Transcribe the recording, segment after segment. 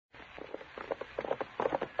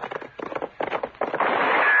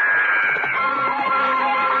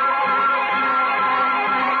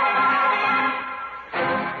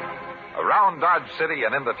Dodge City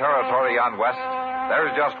and in the territory on west,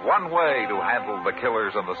 there's just one way to handle the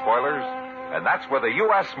killers and the spoilers, and that's with a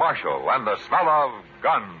U.S. Marshal and the smell of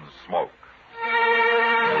Gunsmoke.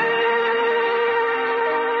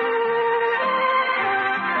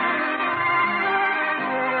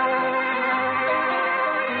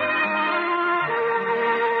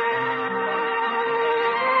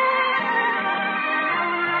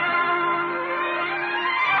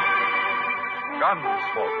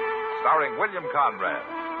 Gunsmoke, starring William Conrad.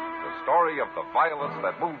 The story of the violence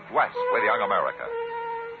that moved west with young America.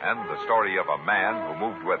 And the story of a man who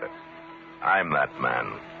moved with it. I'm that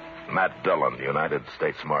man. Matt Dillon, United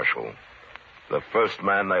States Marshal. The first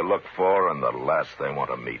man they look for and the last they want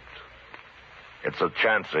to meet. It's a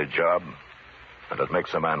chancy job, and it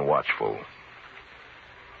makes a man watchful.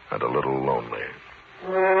 And a little lonely.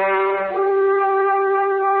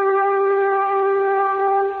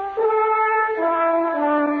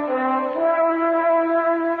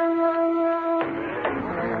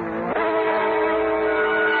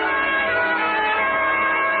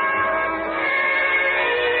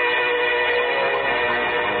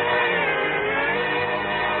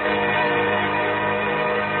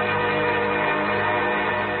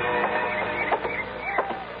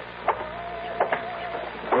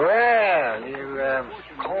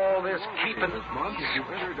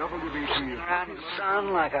 Around the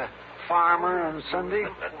sun like a farmer on Sunday.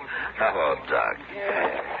 Hello, Doc.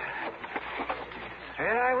 Yeah,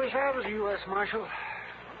 I wish I was a U.S. Marshal.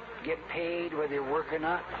 Get paid whether you work or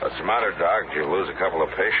not. What's the matter, Doc? Did you lose a couple of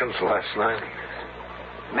patients last night?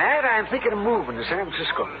 Matt, I'm thinking of moving to San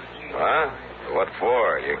Francisco. Huh? What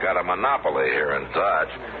for? You got a monopoly here in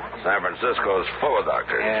Dodge. San Francisco's full of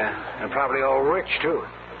doctors. Yeah, and probably all rich, too.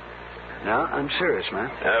 No, I'm serious,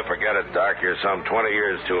 man. Yeah, forget it, Doc. You're some 20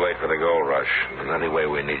 years too late for the gold rush. And anyway,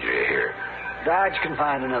 we need you here. Dodge can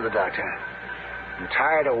find another doctor. I'm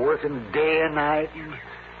tired of working day and night and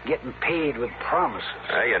getting paid with promises.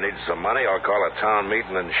 Hey, you need some money? I'll call a town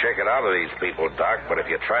meeting and shake it out of these people, Doc. But if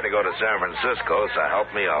you try to go to San Francisco, so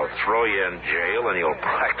help me, I'll throw you in jail and you'll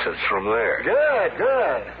practice from there.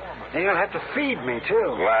 Good. And you'll have to feed me,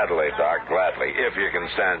 too. Gladly, Doc, gladly, if you can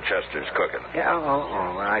stand Chester's cooking. Yeah,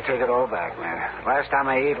 well, I take it all back, man. Last time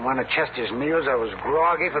I ate one of Chester's meals, I was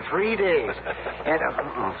groggy for 3 days. And,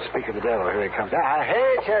 speak of the devil, here he comes.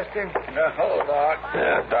 Hey, Chester. Hello, Doc.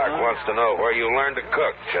 Yeah, Doc wants to know where you learned to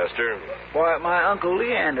cook, Chester. Boy, my Uncle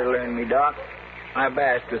Leander learned me, Doc. I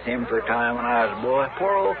bashed with him for a time when I was a boy.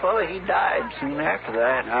 Poor old fellow, he died soon after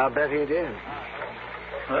that. I'll bet he did.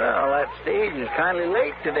 Well, that stage is kind of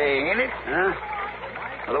late today, ain't it? Huh?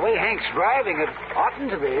 Well, the way Hank's driving, it oughtn't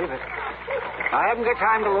to be, but I haven't got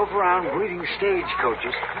time to loaf around greeting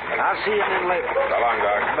stagecoaches. I'll see you then later. So long,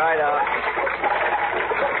 Doc. Bye, Doc.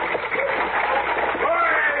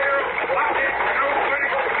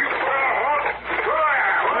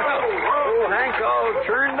 Oh, Hank's all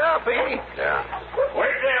turned up, ain't he? Yeah.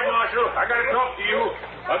 Wait there, Marshal. I gotta talk to you.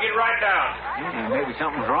 I'll get right down. Maybe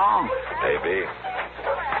something's wrong. Maybe.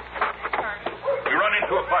 We run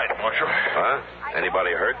into a fight, Marshal. Huh?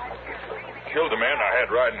 Anybody hurt? Killed a man I had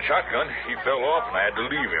riding shotgun. He fell off, and I had to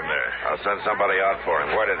leave him there. I'll send somebody out for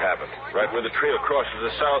him. Where'd it happen? Right where the trail crosses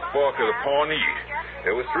the South Fork of the Pawnee.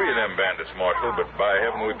 There were 3 of them bandits, Marshal, but by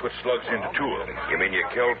heaven, we put slugs into 2 of them. You mean you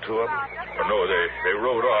killed 2 of them? Oh, no, they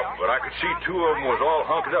rode off, but I could see 2 of them was all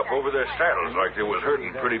hunkered up over their saddles like they was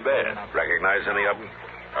hurting pretty bad. Recognize any of them?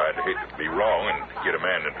 I'd hate to be wrong and get a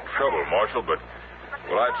man into trouble, Marshal, but,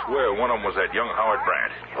 well, I'd swear one of them was that young Howard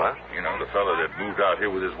Brandt. What? You know, the fellow that moved out here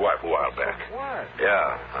with his wife a while back.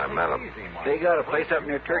 Yeah, I met him. They got a place up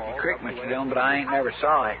near Turkey Creek, Mr. Dillon, but I ain't never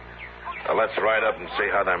saw it. Now, let's ride up and see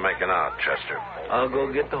how they're making out, Chester. I'll go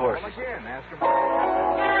get the horses.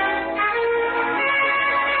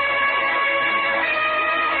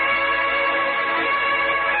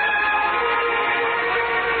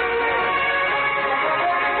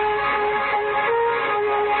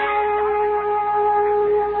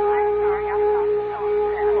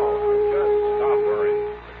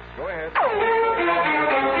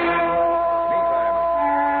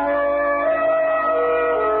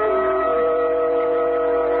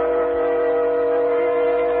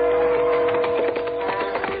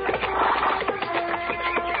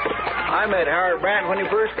 I met Howard Brandt when he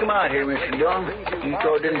first come out here, Mr. Dillon. He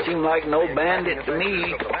sure didn't seem like no bandit to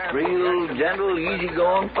me. Real gentle,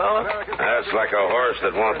 easy-going fella. That's like a horse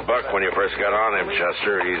that won't buck when you first get on him,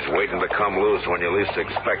 Chester. He's waiting to come loose when you least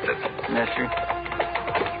expect it. Yes, sir.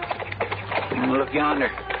 Look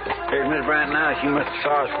yonder. There's Miss Brandt now. She must have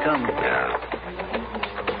saw us coming. Yeah.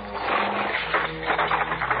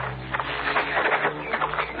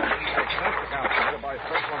 By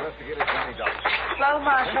Special Investigator Johnny Doctor. Hello,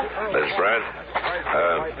 Marshal. Miss Brent,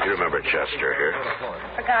 do you remember Chester here?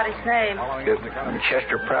 Forgot his name. I'm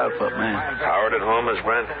Chester Proudfoot, man. Howard at home, Miss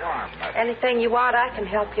Brent? Anything you want, I can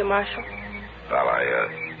help you, Marshal. Well,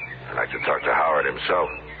 I'd like to talk to Howard himself.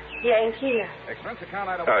 He ain't here.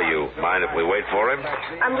 Oh, you mind if we wait for him?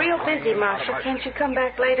 I'm real busy, Marshal. Can't you come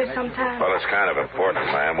back later sometime? Well, it's kind of important,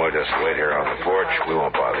 ma'am. We'll just wait here on the porch. We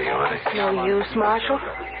won't bother you any. No use, Marshal.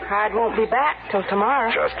 Howard won't be back till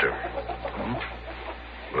tomorrow. Chester.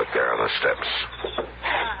 Look there on the steps.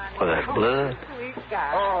 Well, that's blood.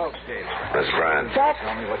 Miss Brand. That's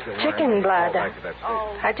chicken blood.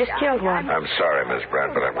 I just killed one. I'm sorry, Miss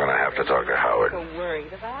Brand, but I'm going to have to talk to Howard.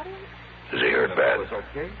 Is he hurt bad?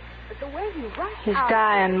 He's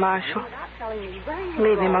dying, Marshal.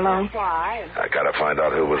 Leave him alone. I got to find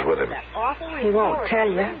out who was with him. He won't tell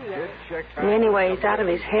you. And anyway, he's out of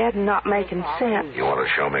his head and not making sense. You want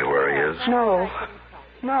to show me where he is?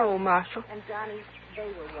 No, Marshal.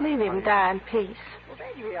 Leave him die in peace.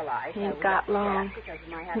 He ain't got long.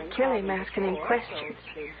 You kill him asking him questions.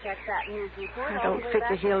 I don't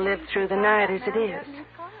figure he'll live through the night as it is.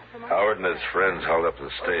 Howard and his friends held up the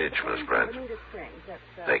stage, Miss Brent.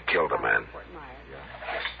 They killed a man.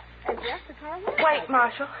 Wait,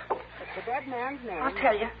 Marshal. I'll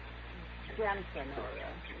tell you.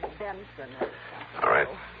 All right.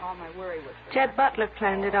 Jed Butler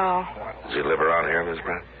planned it all. Does he live around here, Miss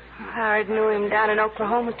Brent? Howard knew him down in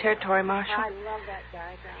Oklahoma Territory, Marshal.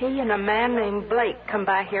 He and a man named Blake come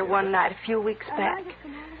by here one night a few weeks back.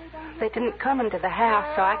 They didn't come into the house,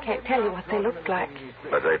 so I can't tell you what they looked like.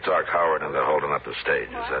 But they talked Howard into holding up the stage,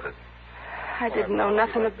 is that it? I didn't know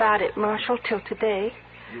nothing about it, Marshal, till today.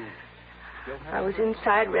 I was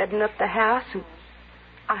inside redding up the house, and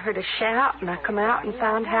I heard a shout, and I come out and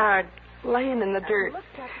found Howard laying in the dirt.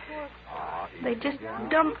 They just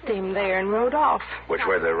dumped him there and rode off. Which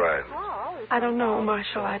way they ride? I don't know,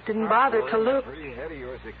 Marshal. I didn't bother to look.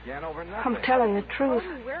 I'm telling the truth.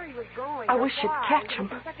 I wish you'd catch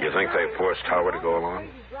him. You think they forced Howard to go along?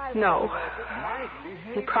 No.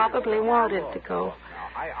 He probably wanted to go.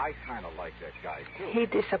 He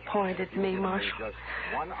disappointed me, Marshal.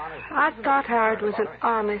 I thought Howard was an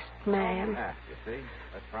honest man.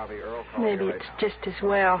 Maybe it's just as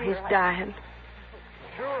well he's dying.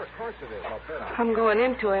 I'm going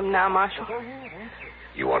into him now, Marshal.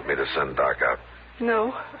 You want me to send Doc out?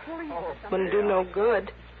 No. Wouldn't do no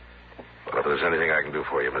good. Well, if there's anything I can do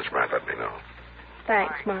for you, Miss Brant, let me know.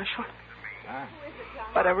 Thanks, Marshal.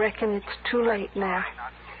 But I reckon it's too late now.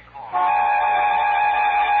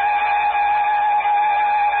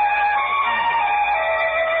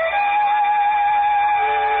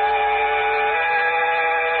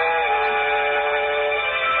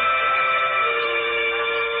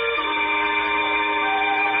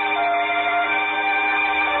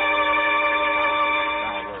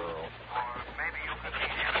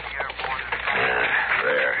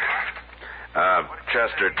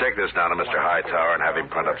 Chester, take this down to Mr. Hightower and have him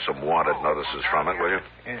print up some wanted notices from it, will you?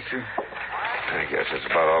 Yes, sir. I guess that's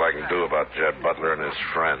about all I can do about Jed Butler and his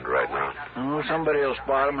friend right now. Oh, somebody will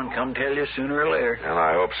spot him and come tell you sooner or later. And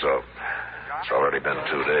I hope so. It's already been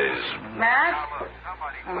 2 days. Matt?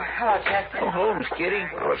 Hello, Chester. Oh, hello, Miss Kitty.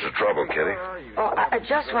 What's the trouble, Kitty? Oh, I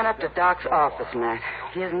just went up to Doc's office, Matt.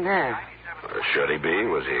 He isn't there. Should he be?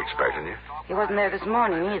 Was he expecting you? He wasn't there this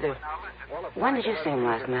morning, either. When did you see him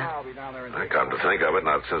last, Matt? I come to think of it,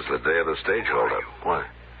 not since the day of the stage holdup. Why?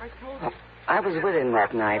 Well, I was with him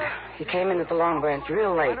that night. He came into the Long Branch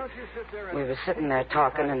real late. We were sitting there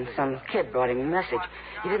talking, and some kid brought him a message.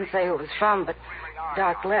 He didn't say who it was from, but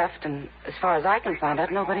Doc left, and as far as I can find out,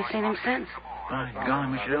 nobody's seen him since. My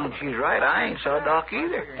golly, Mr. Dillon, she's right. I ain't saw Doc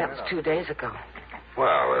either. That was 2 days ago.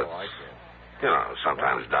 Well, it's... You know,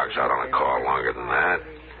 sometimes Doc's out on a call longer than that.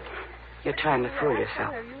 You're trying to fool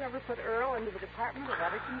yourself.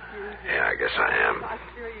 Yeah, I guess I am.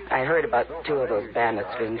 I heard about 2 of those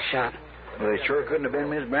bandits being shot. Well, it sure couldn't have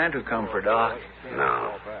been Miss Brandt who come for Doc.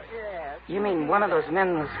 No. You mean one of those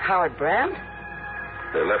men was Howard Brandt?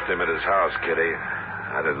 They left him at his house, Kitty.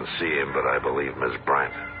 I didn't see him, but I believe Miss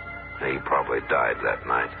Brandt. He probably died that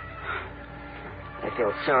night. I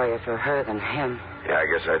feel sorrier for her than him. Yeah, I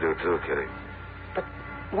guess I do too, Kitty. But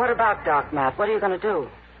what about Doc, Matt? What are you going to do?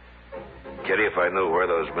 Kitty, if I knew where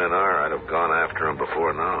those men are, I'd have gone after them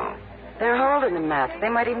before now. They're holding him, Matt. They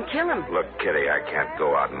might even kill him. Look, Kitty, I can't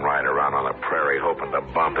go out and ride around on the prairie hoping to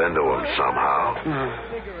bump into him somehow.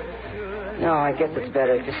 No, I guess it's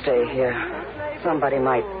better to stay here. Somebody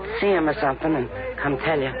might see him or something and come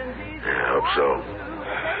tell you. Yeah, I hope so.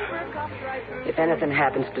 If anything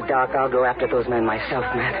happens to Doc, I'll go after those men myself,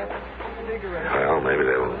 Matt. Well, maybe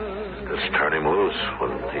Just turn him loose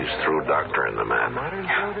when he's through doctoring the man.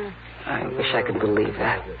 I wish I could believe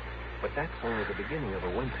that. But that's only the beginning of a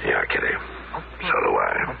winter. Yeah, Kitty. So do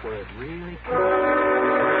I. Up where it really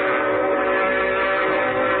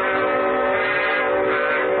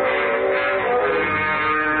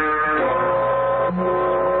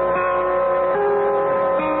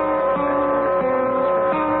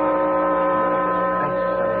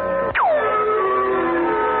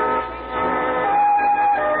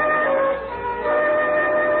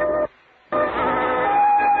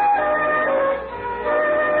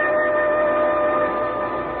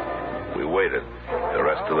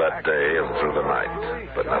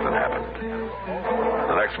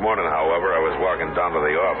morning, however, I was walking down to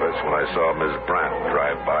the office when I saw Miss Brandt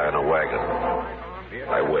drive by in a wagon.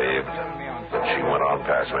 I waved, and she went on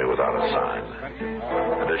past me without a sign.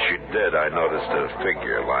 And as she did, I noticed a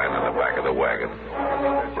figure lying in the back of the wagon,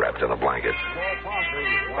 wrapped in a blanket.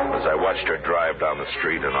 As I watched her drive down the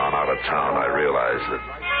street and on out of town, I realized that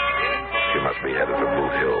she must be headed for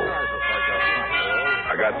Boot Hill.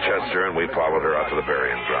 I got Chester, and we followed her out to the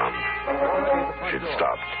burying ground. She'd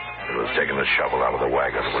stopped and was taking the shovel out of the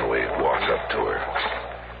wagon when we walked up to her.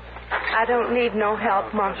 I don't need no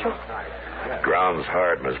help, Marshal. Ground's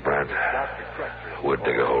hard, Miss Brandt. We'll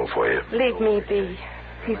dig a hole for you. Leave me be.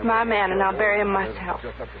 He's my man, and I'll bury him myself.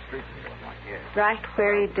 Right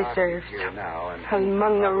where he deserves.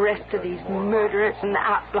 Among the rest of these murderers and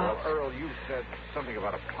outlaws.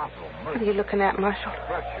 What are you looking at, Marshal?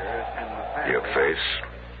 Your face.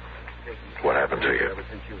 What happened to you?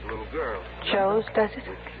 Shows, does it?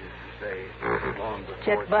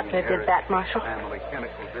 Jed Butler did that, Marshal.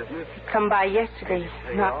 He come by yesterday,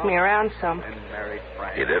 knocked me around some.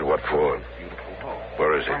 He did? What for?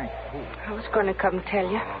 Where is he? I was going to come tell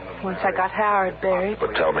you once I got Howard buried.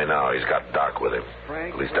 But tell me now, he's got Doc with him.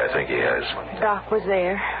 At least I think he has. Doc was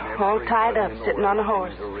there, all tied up, sitting on a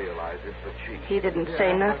horse. He didn't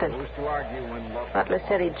say nothing. Butler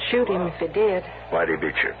said he'd shoot him if he did. Why'd he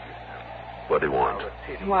beat you? What'd he want?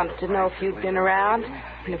 He wanted to know if you'd been around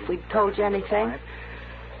and if we'd told you anything.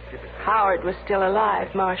 Howard was still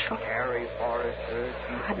alive, Marshal.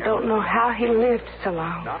 I don't know how he lived so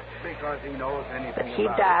long. But he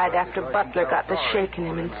died after Butler got to shaking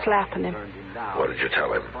him and slapping him. What did you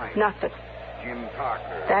tell him? Nothing.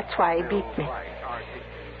 That's why he beat me.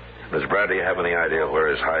 Miss Brad, do you have any idea where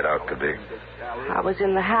his hideout could be? I was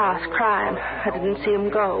in the house crying. I didn't see him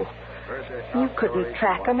go. You couldn't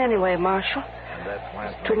track him anyway, Marshal.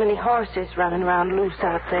 There's too many horses running around loose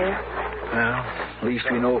out there. Well, at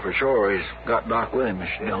least we know for sure he's got Doc with him,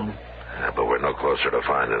 Mr. Dillon. Yeah, but we're no closer to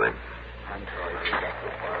finding him.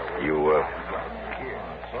 You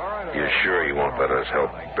sure you won't let us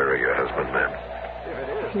help bury your husband, ma'am?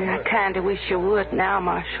 Yeah, I kind of wish you would now,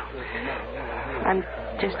 Marshal. I'm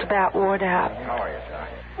just about wore out.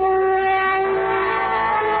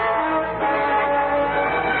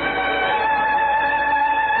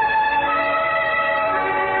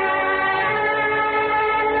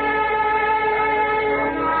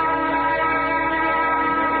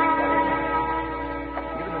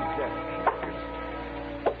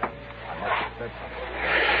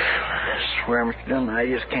 I swear, Mr. Dillon, I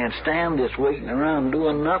just can't stand this waiting around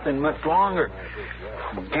doing nothing much longer.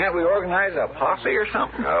 Can't we organize a posse or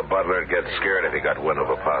something? Butler'd get scared if he got wind of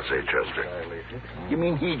a posse, Chester. You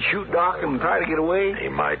mean he'd shoot Doc and try to get away? He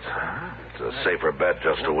might. It's a safer bet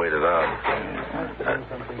just to wait it out.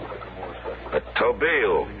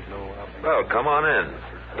 Tobile. Well, come on in.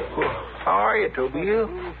 How are you, Tobile?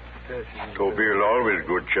 Tobile always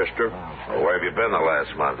good, Chester. Well, where have you been the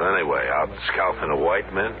last month, anyway? Out scalping the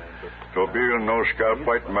white men? Tobile no scalp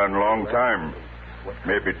white man long time.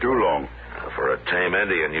 Maybe too long. For a tame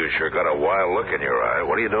Indian, you sure got a wild look in your eye.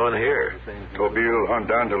 What are you doing here? Tobile hunt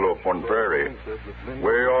antelope on prairie.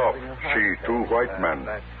 Way off, see two white men.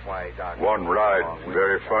 One ride,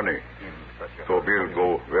 very funny. Tobile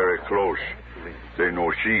go very close. They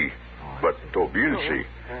no see, but Tobile see.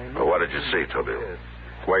 Well, what did you see, Tobile?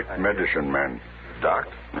 White medicine man. Doc?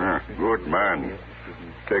 Good man.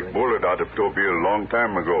 Take bullet out of Tobile long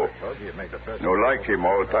time ago. No like him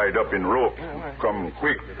all tied up in rope. Come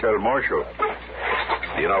quick, tell Marshal.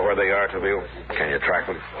 Do you know where they are, Tobile? Can you track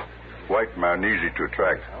them? White man easy to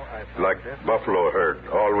track. Like buffalo herd,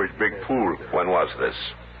 always big pool. When was this?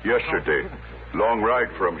 Yesterday. Long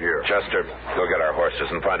ride from here. Chester, go get our horses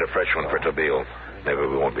and find a fresh one for Tobile. Maybe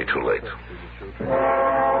we won't be too late.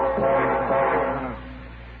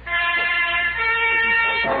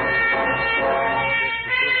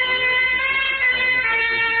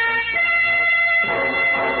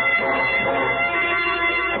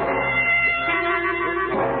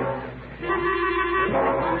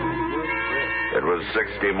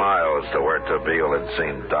 60 miles to where Tabeel had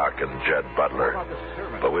seen Doc and Jed Butler.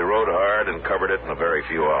 But we rode hard and covered it in a very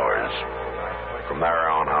few hours. From there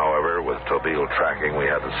on, however, with Tabeel tracking, we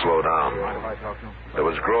had to slow down. It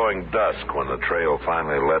was growing dusk when the trail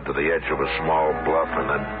finally led to the edge of a small bluff and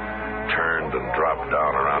then turned and dropped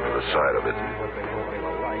down around to the side of it.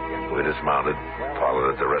 We dismounted,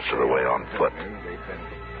 followed it the rest of the way on foot,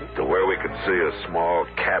 to where we could see a small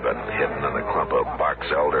cabin hidden in a clump of box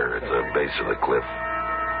elder at the base of the cliff.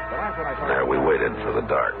 There we waited for the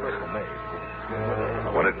dark.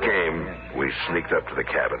 When it came, we sneaked up to the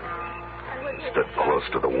cabin, stood close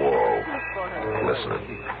to the wall,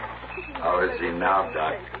 listening. How is he now,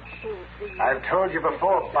 Doc? I've told you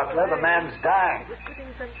before, Butler, the man's dying.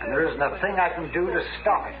 And there isn't a thing I can do to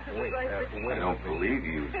stop it. I don't believe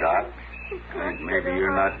you, Doc. I think maybe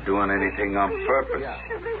you're not doing anything on purpose.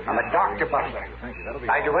 I'm a doctor, Butler.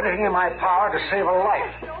 I do anything in my power to save a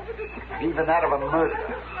life, even that of a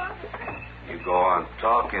murderer. You go on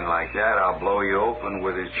talking like that, I'll blow you open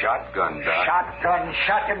with his shotgun, Doc.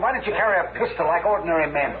 Shotgun? Why don't you carry a pistol like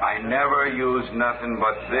ordinary men? I never use nothing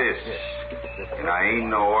but this. And I ain't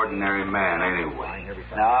no ordinary man anyway.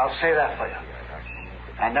 Now, I'll say that for you.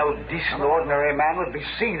 And no decent ordinary man would be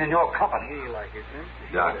seen in your company.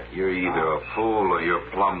 Doc, you're either a fool or you're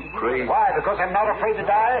plumb crazy. Why? Because I'm not afraid to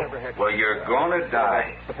die? Well, you're gonna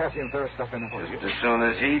die. Potassium thirst stuff in the Just as soon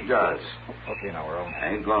as he does. Okay, now we're on. I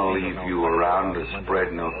ain't gonna leave you around to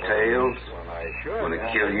spread no tales. I'm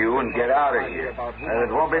gonna kill you and get out of here. Well,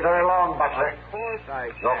 it won't be very long, Butler.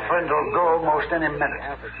 Your friend will go most any minute.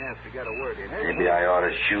 Maybe I ought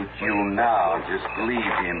to shoot you now. Just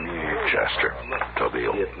leave him here. Chester,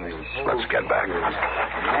 Tabeel, let's get back. You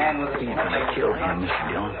ain't gonna kill him,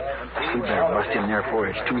 Mr. Dillon. We better bust in there before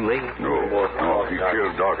it's too late. No, if he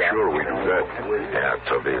killed Doc, sure we do that. Yeah,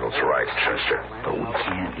 Tabeel's right, Chester. But we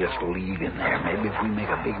can't just leave him there. Maybe if we make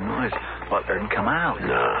a big noise, Butler'd come out.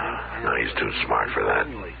 No, he's too smart for that.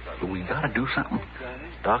 But we gotta do something.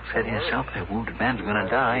 Doc said himself that wounded man's gonna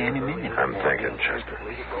die any minute. I'm thinking, Chester.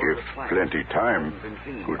 If plenty time,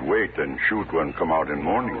 could wait and shoot when come out in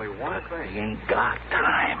morning. But we ain't got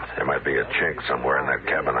time. There might be a chink somewhere in that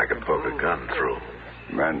cabin I could poke a gun through.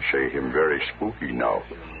 Man say him very spooky now.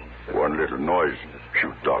 One little noise,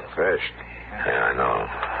 shoot Doc fast. Yeah, I know.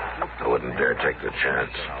 I wouldn't dare take the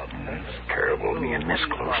chance. It's terrible being this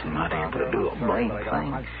close and not able to do a blame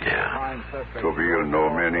thing. Yeah. Tabeel know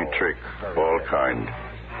many trick, all kind.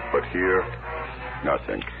 But here,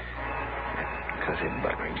 nothing. Because if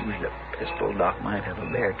Butler used a pistol, Doc might have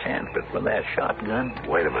a bare chance. But with that shotgun...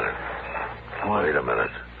 Wait a minute. What? Wait a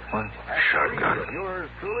minute. What? Shotgun. Yours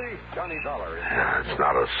truly, Johnny Dollar. Yeah, it's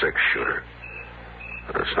not a six-shooter.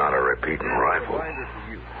 But it's not a repeating rifle.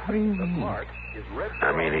 What do you mean?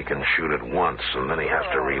 I mean, he can shoot it once, and then he has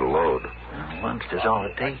to reload. Once is all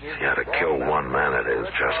it takes. Yeah, to kill one man it is,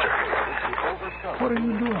 Chester. What are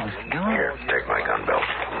you doing, Mr. Dillon? Here, take my gun belt.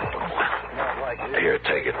 Here,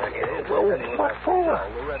 take it. Well, what for?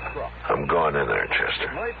 I'm going in there, Chester.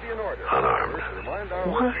 Unarmed.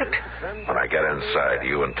 What? When I get inside,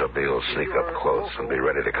 you and Tabeel sneak up close and be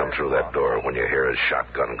ready to come through that door when you hear his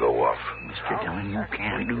shotgun go off. Mr. Dillon, you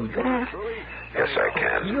can't do that. Yes, I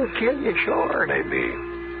can. He'll kill you, sure. Maybe.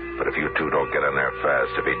 But if you two don't get in there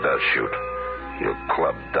fast, if he does shoot, you'll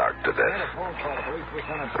club Doc to death. All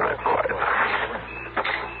right, quiet.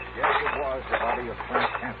 Yes, it was the body of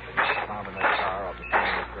Frank Hampton found in that car off the scene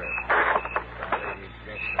of the crash.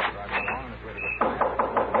 Driving along on his way to the plant,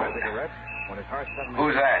 a cigarette, when his heart suddenly...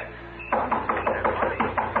 Who's that?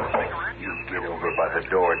 You get over by the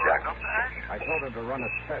door, Doc. I told him to run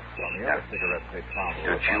a test on the other cigarettes they'd found.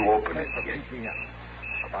 Don't you open it At yet. 3 p.m.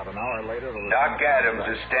 About an hour later, there was... Doc Adams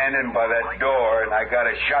is standing by that door, and I got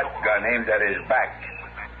a shotgun aimed at his back.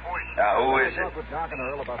 Now, who is it?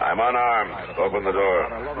 I'm unarmed. Open the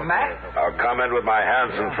door. Matt? I'll come in with my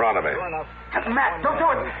hands in front of me. Matt, don't do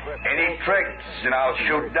it. Any tricks, and I'll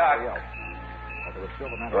shoot Doc.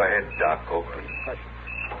 Go ahead, Doc. Open.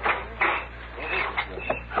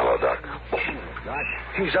 Hello, Doc.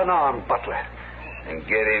 He's unarmed, Butler. And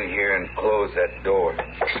get in here and close that door.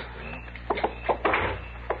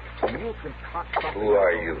 Who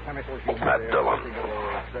are you? Matt Dillon.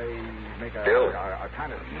 Bill?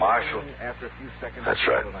 Marshal? That's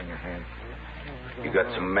right. You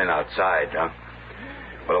got some men outside, huh?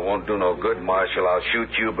 Well, it won't do no good, Marshal. I'll shoot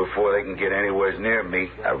you before they can get anywhere near me.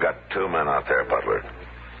 I've got 2 men out there, Butler.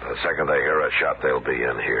 The second they hear a shot, they'll be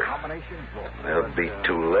in here. It'll be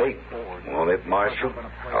too late, won't it, Marshal?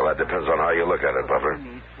 Well, that depends on how you look at it, Butler.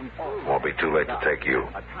 Won't be too late to take you.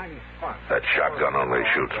 That shotgun only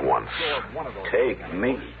shoots once. Take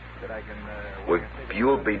me? Well,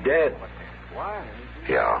 you'll be dead.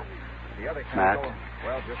 Yeah. Matt,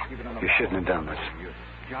 you shouldn't have done this.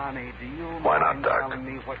 Why not, Doc?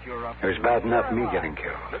 It was bad enough me getting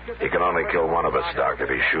killed. He can only kill one of us, Doc. If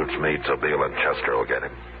he shoots me, Tabeel and Chester will get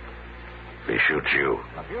him. If he shoots you,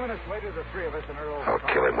 I'll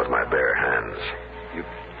kill him with my bare hands.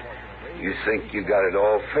 You think you got it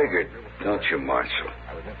all figured, don't you, Marshal?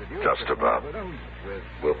 Just about.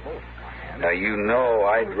 Well, now you know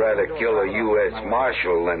I'd rather kill a U.S.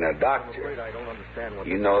 Marshal than a doctor.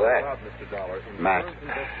 You know that. Matt,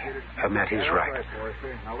 he's right.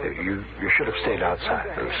 You should have stayed outside.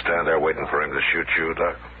 And stand there waiting for him to shoot you,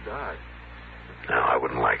 Doc? No, I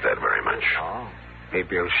wouldn't like that very much.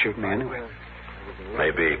 Maybe he'll shoot me anyway.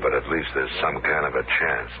 Maybe, but at least there's some kind of a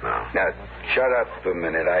chance now. Now, shut up for a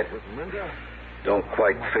minute. I don't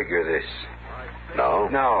quite figure this. No?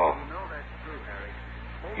 No.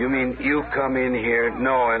 You mean you come in here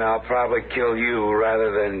knowing I'll probably kill you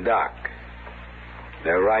rather than Doc?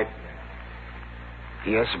 That right?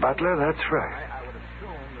 Yes, Butler, that's right.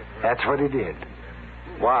 That's what he did.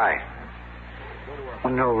 Why?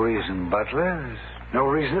 Well, no reason, Butler. There's no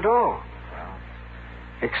reason at all.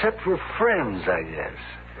 Except we're friends, I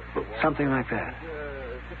guess. Something like that.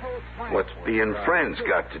 What's being friends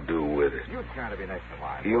got to do with it?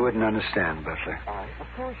 You wouldn't understand, Butler. Of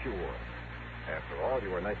course you would. After all,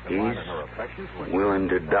 you were nice to He's mine and her affections. willing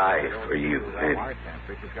to die for you, ain't Smart and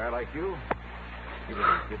vicious guy like you. You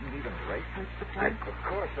didn't even rape I Of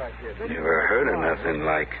course I did. never heard of nothing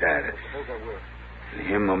like that.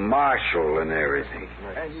 Him a marshal and everything.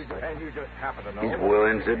 And you just happen to know. He's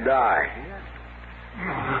willing to die.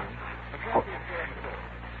 Oh,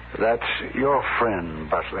 that's your friend,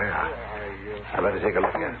 Butler. I better take a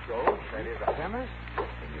look at him. That is a chemist? And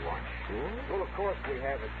you aren't sure? Well, of course we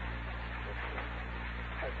haven't.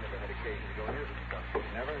 I've never had occasion to go near this stuff.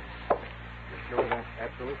 Never? You're sure of that?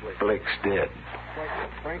 Absolutely. Blake's dead.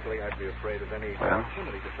 Quite frankly, I'd be afraid of any Well,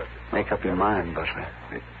 proximity to such a... make up your mind, Butler.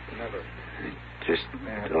 Never. Just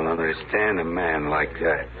don't understand a man like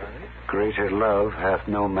that. Greater love hath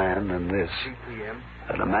no man than this,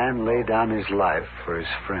 that a man lay down his life for his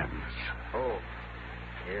friends. Oh.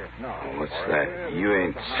 Here. No. What's that? You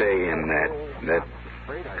ain't saying that.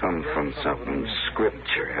 That comes from something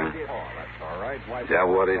scripture, huh? Oh, that's all right. Why, Is that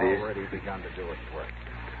what it is? already begun to do its work.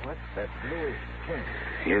 What? That Louis King.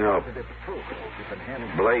 You know, It's proof. You've been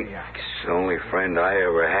handing Blake's the only friend I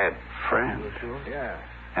ever had. Friend. Yeah.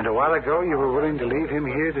 And a while ago you were willing to leave him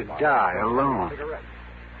here to die alone.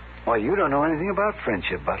 Why, you don't know anything about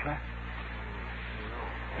friendship, Butler.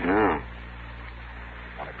 No.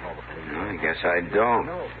 I guess I don't.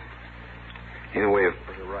 Anyway,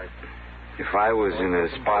 if I was in a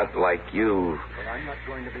spot like you,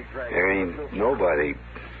 there ain't nobody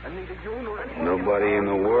in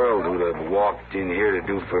the world who'd have walked in here to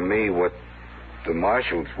do for me what the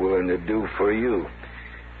marshal's willing to do for you.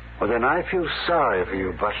 Well, then I feel sorry for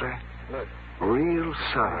you, Butler. Real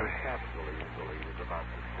sorry.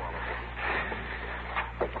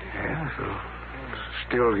 Yeah, so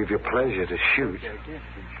still give you pleasure to shoot.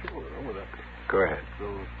 Go ahead.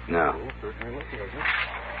 No.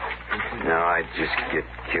 No, I'd just get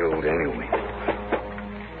killed anyway.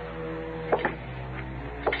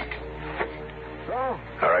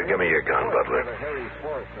 All right, give me your gun, Butler.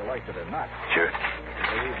 Sure.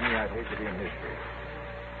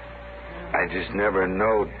 I just never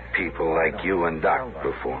knowed people like you and Doc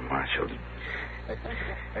before, Marshal.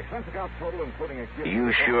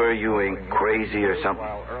 You sure you ain't crazy or something?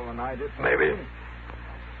 Maybe.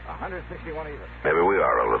 Maybe we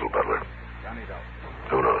are a little, Butler.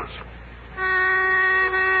 Who knows?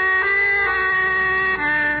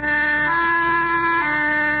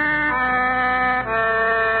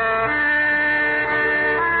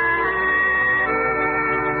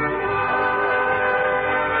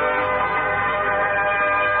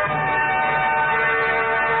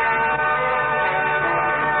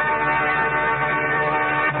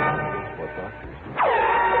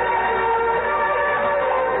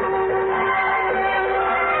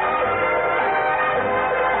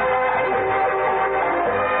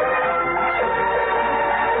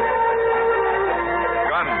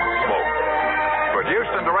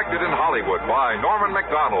 By Norman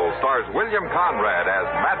McDonald, stars William Conrad as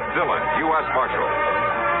Matt Dillon, U.S. Marshal.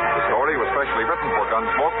 The story was specially written for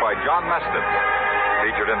Gunsmoke by John Meston.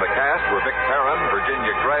 Featured in the cast were Vic Perrin,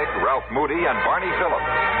 Virginia Gregg, Ralph Moody, and Barney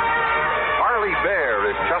Phillips. Harley Bear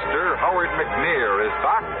is Chester, Howard McNear is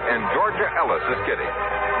Doc, and Georgia Ellis is Kitty.